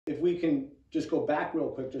if we can just go back real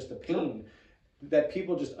quick, just the pain that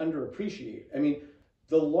people just underappreciate. I mean,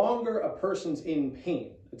 the longer a person's in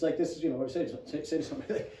pain, it's like this is, I say to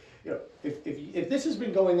somebody, like, if this has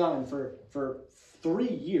been going on for 3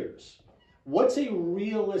 years, what's a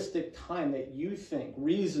realistic time that you think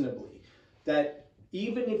reasonably that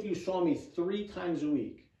even if you saw me 3 times a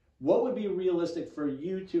week, what would be realistic for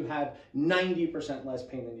you to have 90% less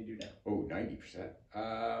pain than you do now? Oh,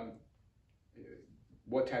 90%.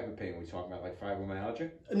 What type of pain are we talking about? Like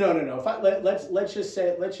fibromyalgia? No. Let's just say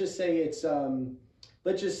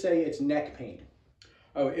it's neck pain.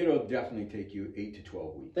 Oh, it'll definitely take you 8 to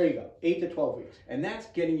 12 weeks. There you go, 8 to 12 weeks. And that's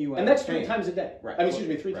getting you out and that's of pain. 3 times a day. Right. I mean, excuse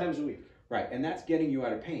me, 3 times a week. Right, and that's getting you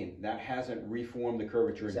out of pain. That hasn't reformed the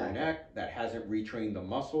curvature in your neck. That hasn't retrained the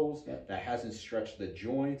muscles. Yep. That hasn't stretched the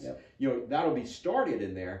joints. Yep. That'll be started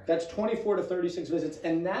in there. That's 24 to 36 visits,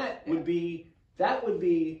 and that would be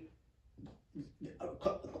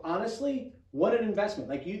honestly, what an investment.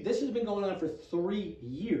 Like this has been going on for 3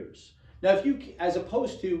 years. Now, if you, as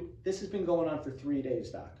opposed to this has been going on for 3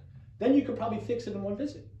 days, Doc, then you could probably fix it in 1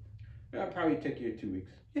 visit. That'll probably take you 2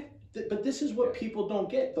 weeks. Yeah, but this is what people don't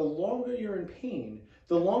get. The longer you're in pain,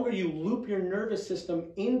 the longer you loop your nervous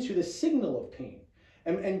system into the signal of pain.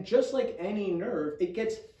 And just like any nerve, it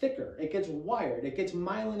gets thicker, it gets wired, it gets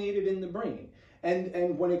myelinated in the brain.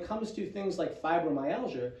 And when it comes to things like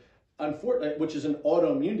fibromyalgia, unfortunately, which is an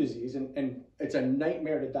autoimmune disease, and it's a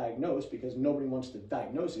nightmare to diagnose because nobody wants to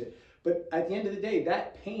diagnose it. But at the end of the day,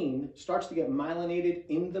 that pain starts to get myelinated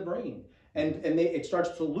in the brain, and it starts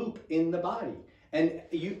to loop in the body. And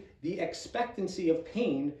the expectancy of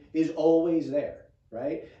pain is always there,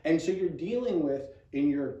 right? And so you're dealing with, in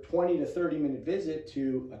your 20 to 30 minute visit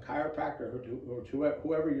to a chiropractor or to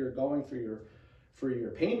whoever you're going for your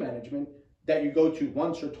pain management, that you go to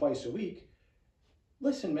once or twice a week.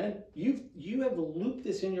 Listen, man, you have looped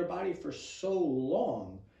this in your body for so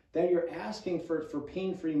long that you're asking for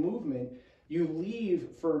pain-free movement. You leave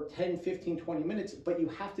for 10, 15, 20 minutes, but you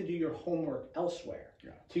have to do your homework elsewhere.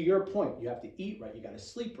 Yeah. To your point, you have to eat right, you got to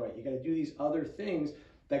sleep right, you got to do these other things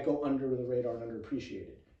that go under the radar and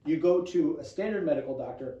underappreciated. You go to a standard medical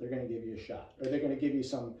doctor, they're going to give you a shot, or they're going to give you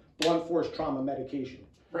some blunt force trauma medication.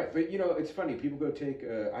 Right, but it's funny, people go take,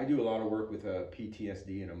 I do a lot of work with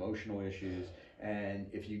PTSD and emotional issues, and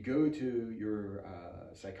if you go to your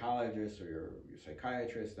psychologist or your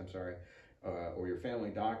psychiatrist, or your family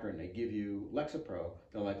doctor, and they give you Lexapro,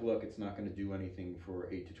 they're like, look, it's not going to do anything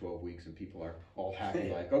for 8 to 12 weeks, and people are all happy,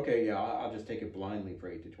 like, okay, yeah, I'll just take it blindly for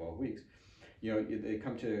 8 to 12 weeks. They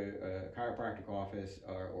come to a chiropractic office,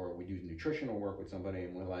 or we do nutritional work with somebody,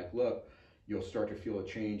 and we're like, look, you'll start to feel a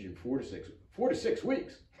change in 4 to 6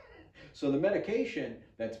 weeks. So the medication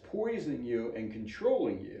that's poisoning you and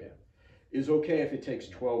controlling you is okay if it takes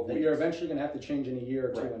 12 weeks. You're eventually going to have to change in a year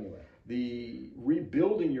or 2 anyway. The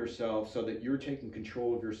rebuilding yourself so that you're taking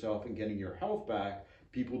control of yourself and getting your health back,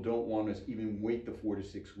 people don't want to even wait the 4 to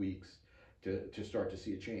 6 weeks to start to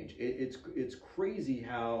see a change. It's crazy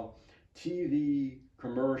how TV,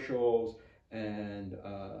 commercials, and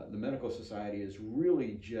the medical society has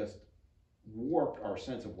really just warped our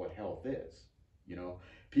sense of what health is.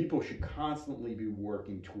 People should constantly be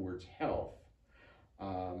working towards health,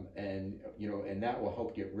 and that will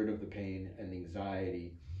help get rid of the pain and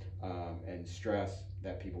anxiety and stress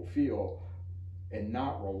that people feel, and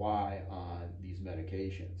not rely on these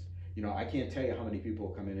medications. I can't tell you how many people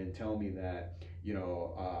come in and tell me that,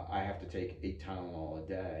 I have to take 8 Tylenol a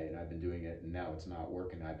day, and I've been doing it, and now it's not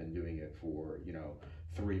working. I've been doing it for,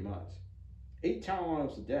 3 months. 8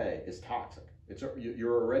 Tylenols a day is toxic.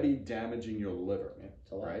 You're already damaging your liver,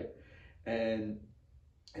 right? And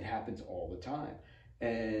it happens all the time.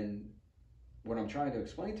 And what I'm trying to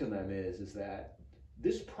explain to them is that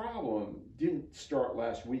this problem didn't start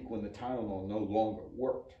last week when the Tylenol no longer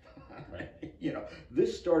worked. Right?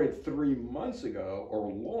 This started 3 months ago or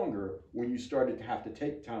longer when you started to have to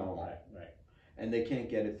take Tylenol. Right. And they can't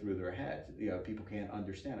get it through their heads. People can't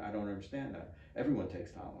understand. I don't understand that. Everyone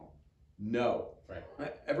takes Tylenol. No.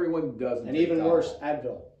 Right. Everyone doesn't. And even worse,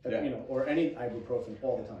 Advil, or any ibuprofen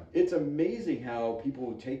all the time. It's amazing how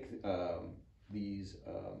people take these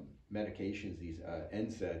medications, these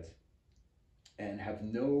NSAIDs, and have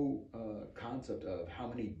no concept of how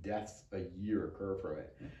many deaths a year occur from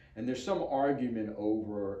it. And there's some argument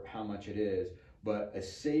over how much it is, but a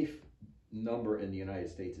safe number in the United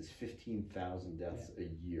States is 15,000 deaths a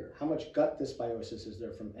year. How much gut dysbiosis is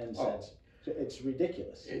there from NSAIDs? It's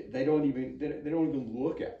ridiculous. They don't even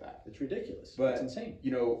look at that. It's ridiculous. But it's insane.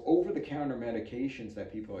 Over-the-counter medications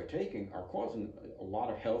that people are taking are causing a lot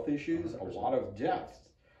of health issues, 100%. A lot of deaths.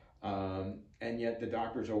 And yet the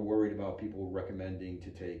doctors are worried about people recommending to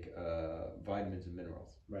take vitamins and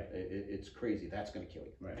minerals. Right. It's crazy. That's going to kill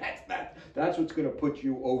you. Right. That's what's going to put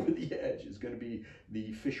you over the edge. Is going to be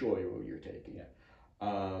the fish oil you're taking. Yeah.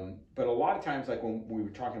 But a lot of times, like when we were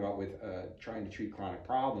talking about with trying to treat chronic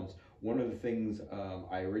problems, one of the things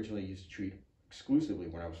I originally used to treat exclusively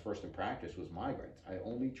when I was first in practice was migraines. I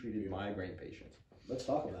only treated migraine patients. Let's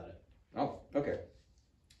talk about it. Oh, okay.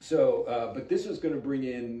 So, but this is going to bring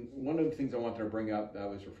in one of the things I wanted to bring up that I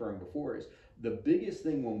was referring before is the biggest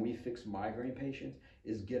thing when we fix migraine patients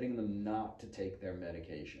is getting them not to take their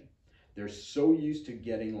medication. They're so used to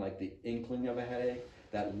getting like the inkling of a headache,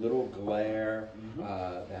 that little glare,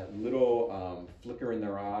 that little flicker in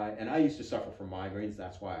their eye. And I used to suffer from migraines.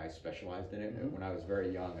 That's why I specialized in it. When I was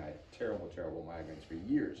very young, I had terrible, terrible migraines for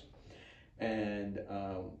years. And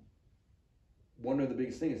one of the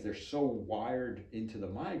biggest things is they're so wired into the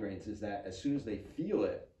migraines is that as soon as they feel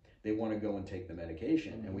it, they want to go and take the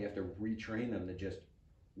medication, and we have to retrain them to just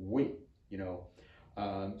wait, you know.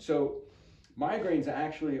 So migraines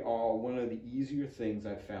actually are one of the easier things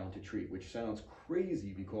I've found to treat, which sounds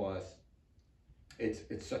crazy because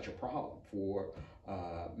it's such a problem for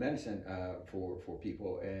medicine for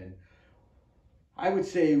people. And I would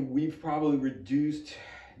say we've probably reduced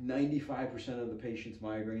 95% of the patient's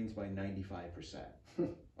migraines by 95%.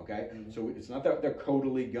 Okay, so it's not that they're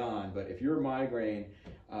totally gone, but if your migraine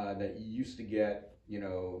that you used to get,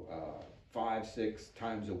 5-6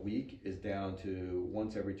 times a week is down to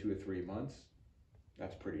once every 2 or 3 months,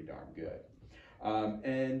 that's pretty darn good.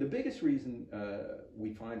 And the biggest reason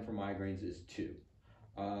we find for migraines is two,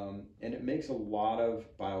 and it makes a lot of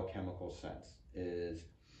biochemical sense. Is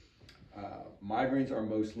migraines are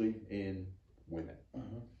mostly in women,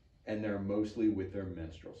 and they're mostly with their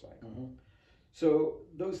menstrual cycle. So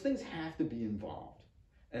those things have to be involved.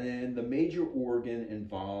 And then the major organ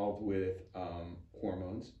involved with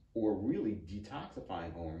hormones, or really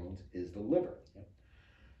detoxifying hormones, is the liver.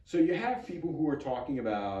 So you have people who are talking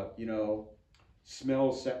about,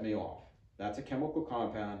 smells set me off. That's a chemical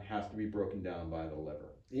compound, has to be broken down by the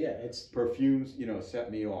liver. Yeah, it's perfumes,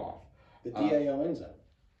 set me off. The DAO enzyme.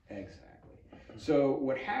 Exactly. So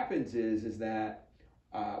what happens is that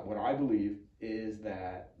what I believe is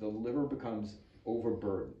that the liver becomes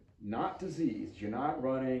overburdened, not diseased. You're not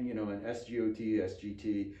running, an SGOT,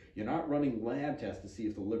 SGT. You're not running lab tests to see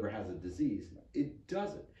if the liver has a disease. It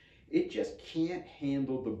doesn't. It just can't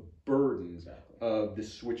handle the burdens of the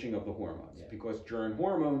switching of the hormones, because during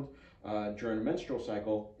a menstrual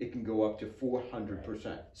cycle, it can go up to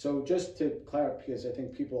 400%. So just to clarify, because I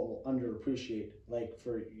think people underappreciate,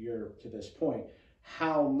 to this point,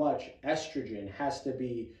 how much estrogen has to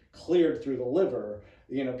be cleared through the liver.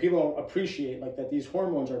 People don't appreciate that these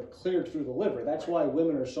hormones are cleared through the liver. That's why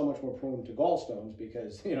women are so much more prone to gallstones,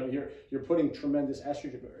 because you're putting tremendous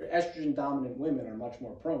estrogen dominant women are much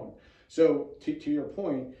more prone. So to your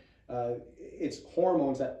point, it's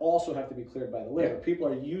hormones that also have to be cleared by the liver. People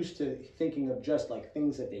are used to thinking of just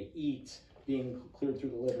things that they eat being cleared through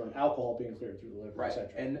the liver, and alcohol being cleared through the liver, etc.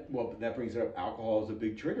 And that brings it up. Alcohol is a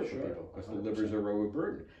big trigger for people because the livers are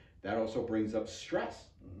overburdened. That also brings up stress.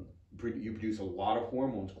 You produce a lot of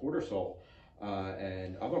hormones, cortisol,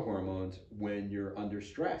 and other hormones when you're under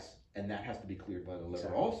stress, and that has to be cleared by the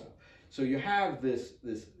liver also. So you have this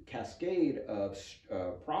cascade of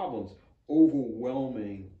problems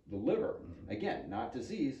overwhelming the liver. Again, not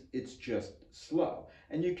disease, it's just slow.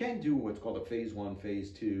 And you can do what's called a phase 1,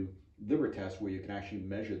 phase 2 liver test where you can actually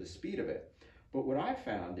measure the speed of it. But what I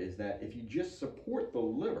found is that if you just support the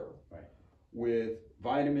liver with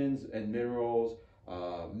vitamins and minerals,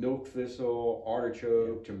 milk thistle,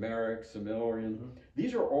 artichoke, turmeric, similarian,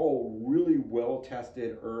 these are all really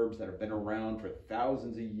well-tested herbs that have been around for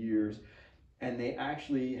thousands of years, and they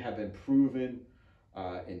actually have been proven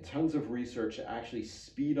in tons of research to actually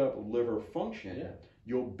speed up liver function.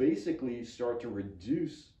 You'll basically start to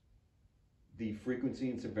reduce the frequency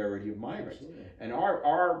and severity of migraines. Absolutely. And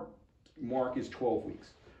our mark is 12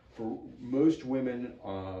 weeks. For most women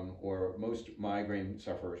or most migraine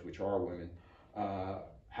sufferers, which are women,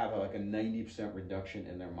 have a 90% reduction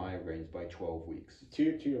in their migraines by 12 weeks. To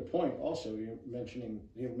your point, also, you were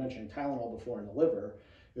mentioning Tylenol before in the liver.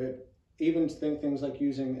 Even things like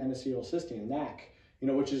using N-acetylcysteine, NAC,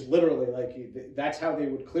 which is literally that's how they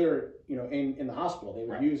would clear it, in the hospital. They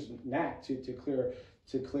would use NAC to clear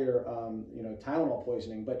Tylenol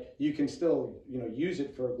poisoning, but you can still use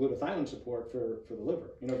it for glutathione support for the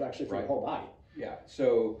liver, actually for the whole body. Yeah.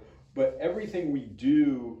 So, but everything we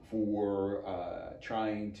do for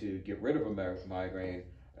trying to get rid of a migraine,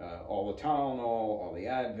 all the Tylenol, all the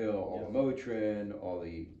Advil, all the Motrin, all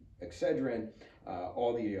the Excedrin,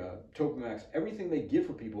 all the Topamax, everything they give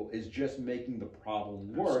for people is just making the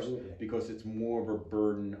problem worse. Absolutely. Because it's more of a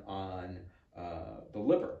burden on the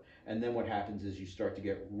liver. And then what happens is you start to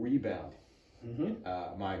get rebound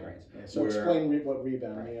migraines. Yeah, so explain what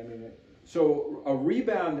rebound means. I mean, so a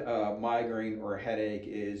rebound migraine or a headache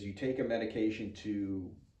is you take a medication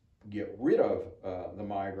to get rid of the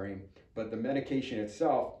migraine, but the medication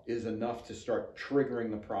itself is enough to start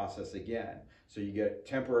triggering the process again. So you get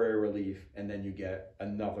temporary relief, and then you get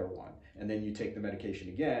another one, and then you take the medication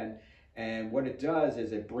again. And what it does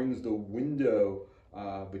is it brings the window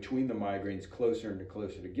between the migraines closer and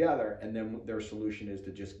closer together, and then their solution is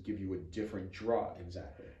to just give you a different drug.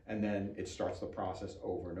 Exactly. And then it starts the process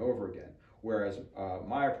over and over again. Whereas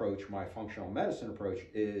my approach, my functional medicine approach,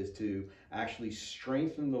 is to actually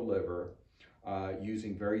strengthen the liver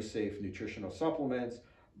using very safe nutritional supplements,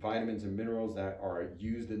 vitamins and minerals that are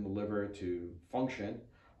used in the liver to function,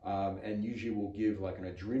 and usually will give like an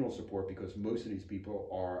adrenal support, because most of these people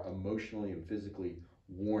are emotionally and physically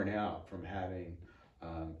worn out from having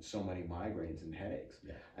so many migraines and headaches.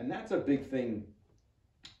 Yeah. And that's a big thing,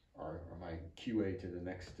 or my QA to the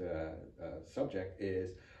next subject is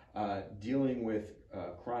dealing with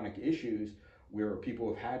chronic issues where people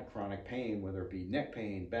have had chronic pain, whether it be neck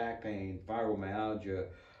pain, back pain, fibromyalgia,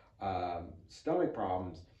 stomach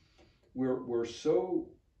problems. We're so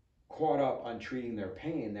caught up on treating their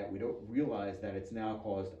pain that we don't realize that it's now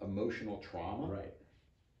caused emotional trauma. Right.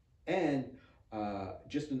 And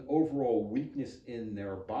just an overall weakness in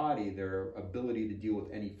their body, their ability to deal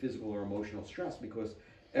with any physical or emotional stress, because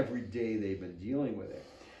every day they've been dealing with it.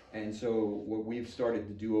 And so what we've started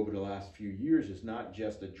to do over the last few years is not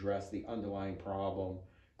just address the underlying problem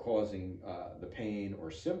causing the pain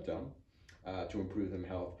or symptom to improve their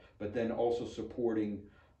health, but then also supporting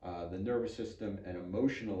the nervous system and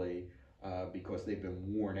emotionally because they've been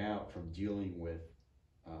worn out from dealing with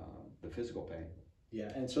the physical pain. Yeah,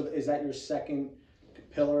 and so is that your second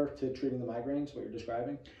pillar to treating the migraines, what you're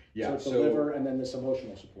describing? Yeah. So it's the liver and then this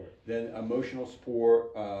emotional support. Then emotional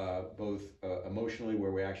support, both emotionally,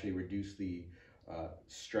 where we actually reduce the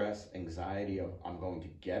stress, anxiety of I'm going to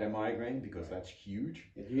get a migraine, because that's huge.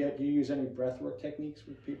 Do you use any breathwork techniques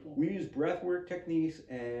with people? We use breathwork techniques,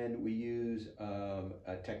 and we use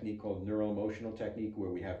a technique called neuroemotional technique, where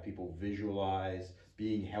we have people visualize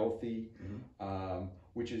being healthy,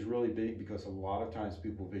 which is really big, because a lot of times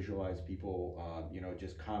people visualize people,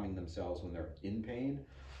 just calming themselves when they're in pain.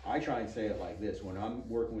 I try and say it like this: when I'm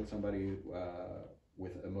working with somebody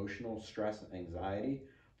with emotional stress and anxiety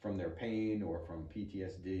from their pain or from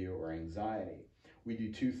PTSD or anxiety, we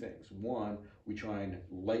do two things. One, we try and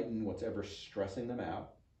lighten what's ever stressing them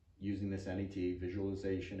out using this NET,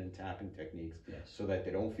 visualization and tapping techniques, so that they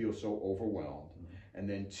don't feel so overwhelmed. And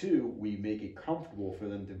then two, we make it comfortable for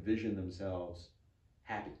them to vision themselves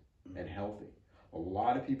happy and healthy. A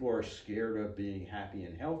lot of people are scared of being happy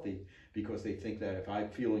and healthy because they think that if I'm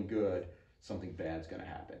feeling good, something bad's going to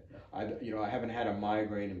happen. I haven't had a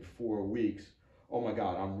migraine in 4 weeks. Oh my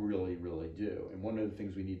God, I'm really, really due. And one of the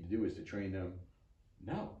things we need to do is to train them,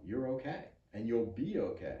 no, you're okay, and you'll be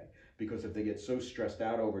okay. Because if they get so stressed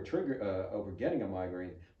out over over getting a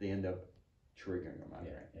migraine, they end up triggering a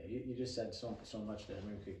migraine. Yeah, you just said so much there. I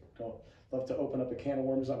mean, we could love to open up a can of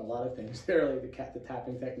worms on a lot of things there, like the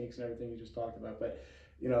tapping techniques and everything you just talked about. But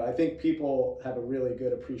I think people have a really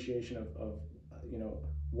good appreciation of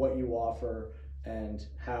what you offer and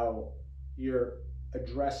how you're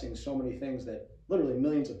addressing so many things that literally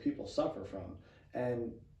millions of people suffer from.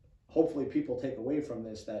 And hopefully people take away from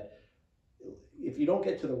this that if you don't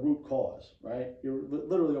get to the root cause, right, you're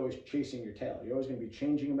literally always chasing your tail. You're always going to be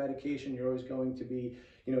changing a medication. You're always going to be,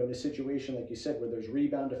 in a situation, like you said, where there's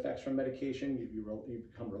rebound effects from medication. You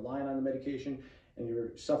become reliant on the medication, and you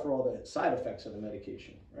suffer all the side effects of the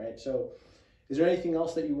medication, right? So is there anything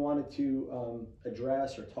else that you wanted to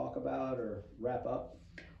address or talk about or wrap up?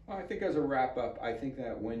 I think as a wrap up, I think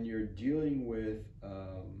that when you're dealing with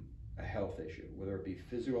a health issue, whether it be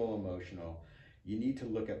physical or emotional, you need to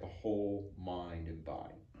look at the whole mind and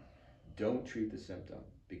body. Don't treat the symptom,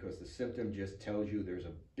 because the symptom just tells you there's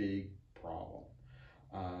a big problem.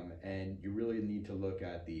 And you really need to look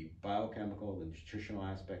at the biochemical, the nutritional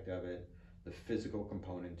aspect of it, the physical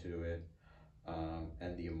component to it,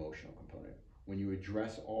 and the emotional component. When you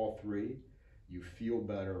address all three, you feel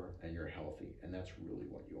better and you're healthy, and that's really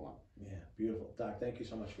what you want. Yeah, beautiful. Doc, thank you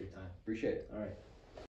so much for your time. Appreciate it. All right.